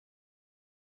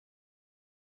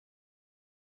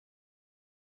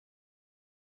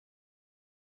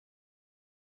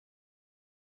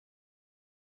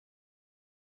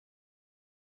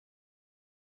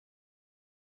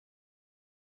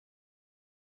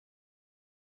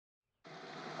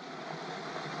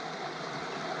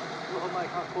my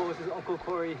kako, this is Uncle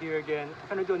Corey here again. I'm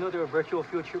trying to do another virtual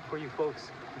field trip for you folks.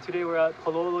 And today we're at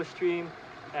Pālolo stream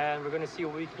and we're going to see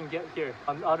what we can get here.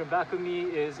 Out in back of me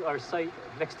is our site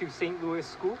next to St. Louis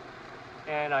School.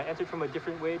 And I entered from a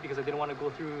different way because I didn't want to go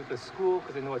through the school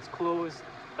because I know it's closed.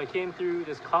 I came through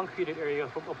this concreted area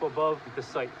from up above the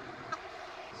site.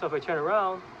 So if I turn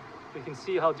around, we can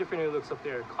see how different it looks up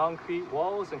there. Concrete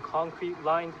walls and concrete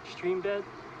lined stream bed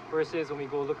versus when we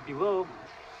go look below,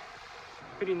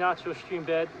 pretty natural stream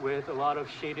bed with a lot of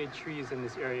shaded trees in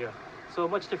this area. So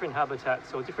much different habitat.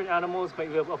 So different animals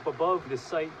might live up above this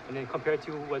site and then compared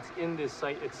to what's in this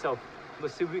site itself.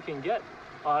 Let's see what we can get.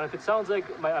 If it sounds like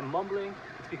I'm mumbling,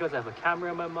 it's because I have a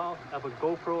camera in my mouth. I have a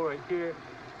GoPro right here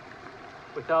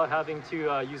without having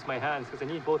to use my hands because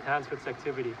I need both hands for this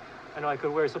activity. I know I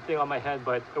could wear something on my head,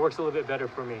 but it works a little bit better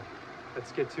for me.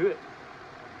 Let's get to it.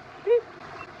 Beep.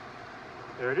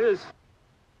 There it is.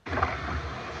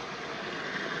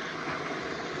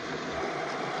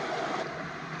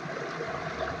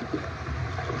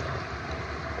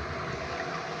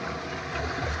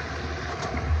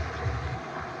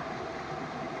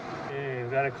 Okay, we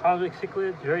got a convict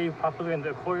cichlid, very popular in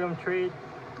the aquarium trade.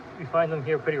 We find them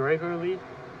here pretty regularly.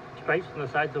 Stripes on the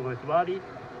sides of its body.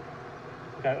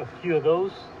 We got a few of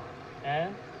those,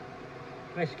 and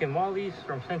Mexican mollies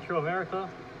from Central America.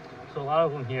 So a lot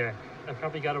of them here. I've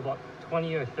probably got about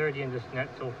 20 or 30 in this net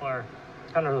so far.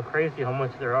 It's kind of crazy how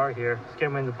much there are here. Let's get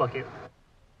them in the bucket.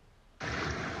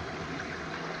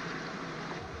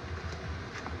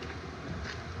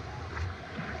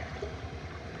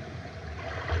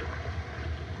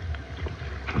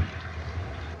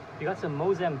 You got some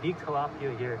Mozambique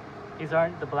tilapia here. These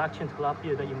aren't the black chin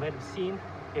tilapia that you might have seen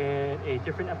in a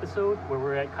different episode where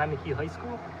we're at Kaimiki High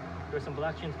School. There's some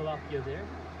black chin tilapia there.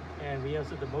 And we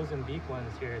also have the Mozambique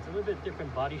ones here. It's a little bit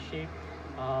different body shape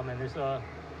and there's a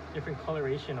different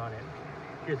coloration on it.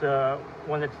 Here's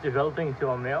one that's developing into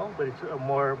a male, but it's a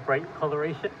more bright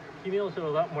coloration. Females have a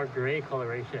lot more gray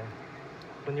coloration.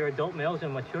 When they're adult males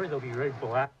and mature, they'll be very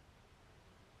black.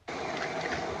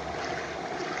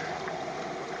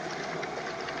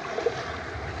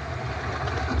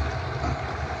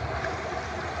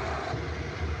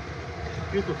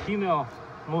 Here's a female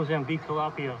Mozambique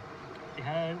tilapia.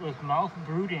 It was mouth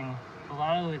brooding a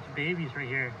lot of its babies right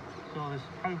here. So there's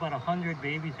probably about 100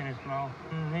 babies in its mouth,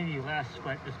 maybe less,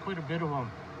 but there's quite a bit of them.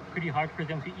 Pretty hard for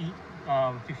them to eat,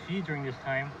 to feed during this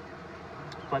time.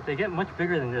 But they get much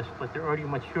bigger than this, but they're already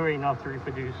mature enough to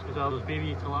reproduce. There's all those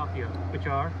baby tilapia, which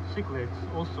are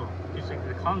cichlids also, just like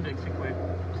the convict cichlid.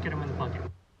 Let's get them in the bucket.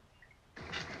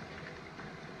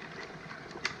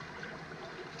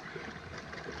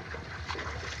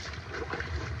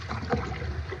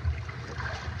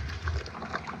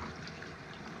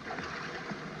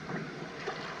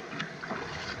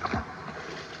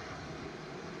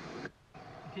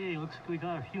 Okay, looks like we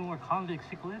got a few more convict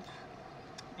cichlids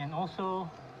and also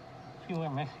a few more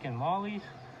Mexican mollies.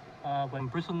 But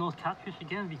bristlenose catfish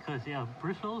again because they have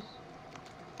bristles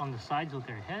on the sides of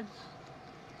their heads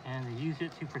and they use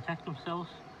it to protect themselves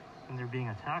when they're being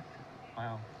attacked.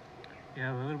 Wow. They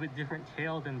have a little bit different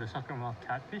tail than the suckermouth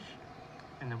catfish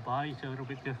and the body's a little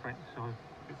bit different. So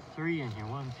there's 3 in here.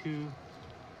 1, 2,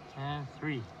 and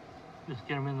 3. Let's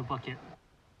get them in the bucket.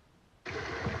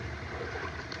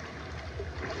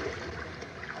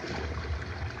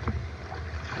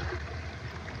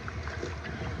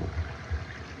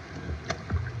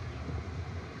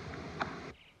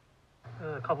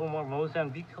 A couple more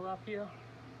Mozambique tilapia.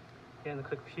 Again,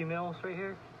 looks like females right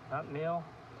here, not male.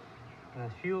 And a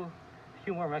few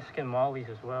more Mexican mollies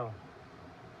as well.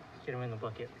 Let's get them in the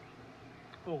bucket.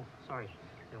 Oh, sorry.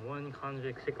 And 1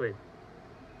 convict cichlid.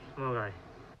 Small guy.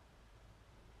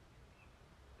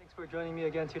 Thanks for joining me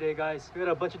again today, guys. We had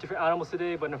a bunch of different animals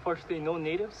today, but unfortunately no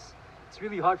natives. It's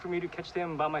really hard for me to catch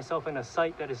them by myself in a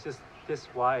site that is just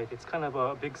this wide. It's kind of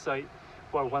a big site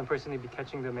for one person to be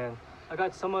catching them in. I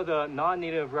got some of the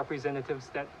non-native representatives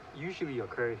that usually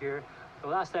occur here. The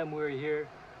last time we were here,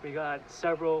 we got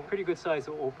several pretty good sized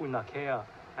opu nakea,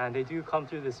 and they do come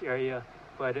through this area,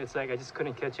 but it's like I just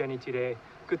couldn't catch any today.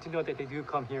 Good to know that they do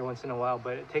come here once in a while,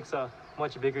 but it takes a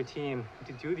much bigger team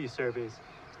to do these surveys.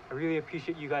 I really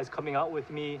appreciate you guys coming out with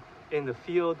me in the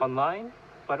field online,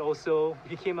 but also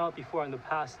if you came out before in the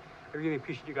past, I really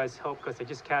appreciate you guys' help because I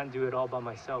just can't do it all by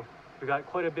myself. We got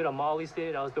quite a bit of mollies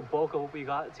today. That was the bulk of what we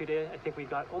got today. I think we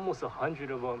got almost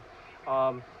 100 of them.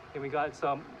 And we got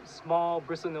some small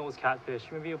bristlenose catfish,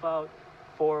 maybe about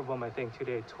 4 of them I think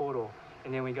today total.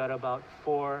 And then we got about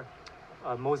 4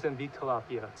 Mozambique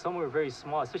tilapia. Some were very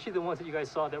small, especially the ones that you guys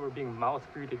saw that were being mouth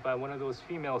brooded by one of those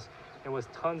females. There was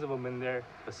tons of them in there.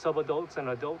 The subadults and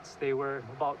adults, they were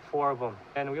about 4 of them.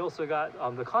 And we also got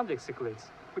the convict cichlids,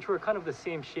 which were kind of the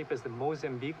same shape as the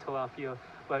Mozambique tilapia,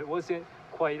 but it wasn't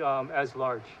quite as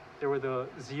large. There were the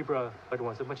zebra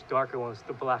ones, the much darker ones,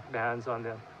 the black bands on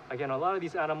them. Again, a lot of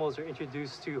these animals are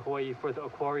introduced to Hawaii for the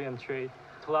aquarium trade.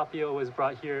 Tilapia was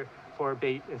brought here for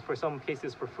bait and for some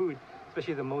cases for food,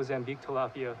 especially the Mozambique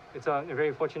tilapia. It's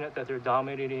very fortunate that they're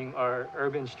dominating our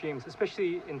urban streams,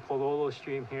 especially in Pālolo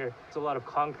stream here. There's a lot of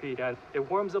concrete and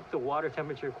it warms up the water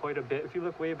temperature quite a bit. If you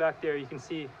look way back there, you can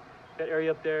see that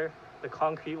area up there, the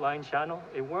concrete line channel.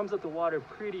 It warms up the water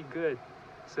pretty good.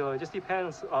 So it just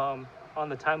depends on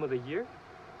the time of the year.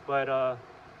 But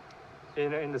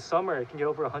in the summer, it can get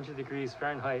over 100 degrees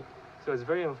Fahrenheit. So it's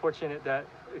very unfortunate that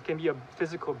it can be a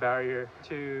physical barrier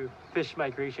to fish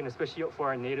migration, especially for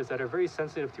our natives that are very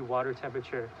sensitive to water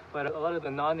temperature. But a lot of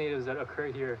the non-natives that occur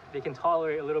here, they can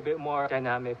tolerate a little bit more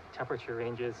dynamic temperature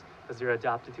ranges as they're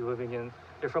adapted to living in.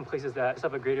 They're from places that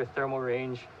have a greater thermal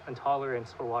range and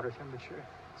tolerance for water temperature.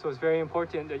 So it's very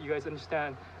important that you guys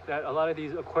understand that a lot of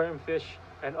these aquarium fish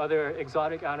and other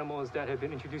exotic animals that have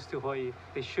been introduced to Hawaii,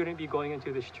 they shouldn't be going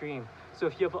into the stream. So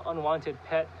if you have an unwanted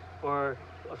pet or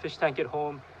a fish tank at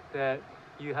home that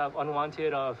you have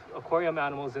unwanted aquarium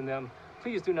animals in them,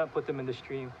 please do not put them in the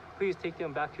stream. Please take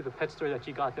them back to the pet store that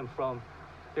you got them from.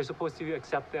 They're supposed to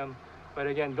accept them. But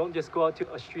again, don't just go out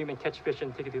to a stream and catch fish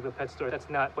and take it to the pet store. That's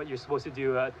not what you're supposed to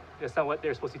do. That's not what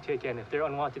they're supposed to take in. If they're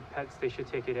unwanted pets, they should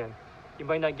take it in. You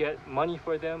might not get money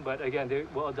for them, but again, they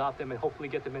will adopt them and hopefully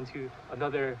get them into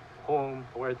another home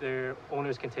where their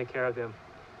owners can take care of them.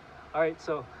 All right,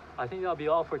 so I think that'll be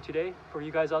all for today. For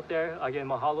you guys out there, again,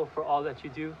 mahalo for all that you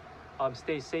do.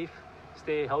 Stay safe,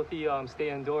 stay healthy,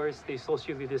 stay indoors, stay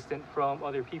socially distant from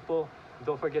other people.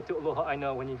 Don't forget to aloha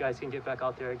aina when you guys can get back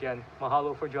out there again.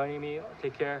 Mahalo for joining me.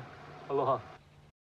 Take care. Aloha.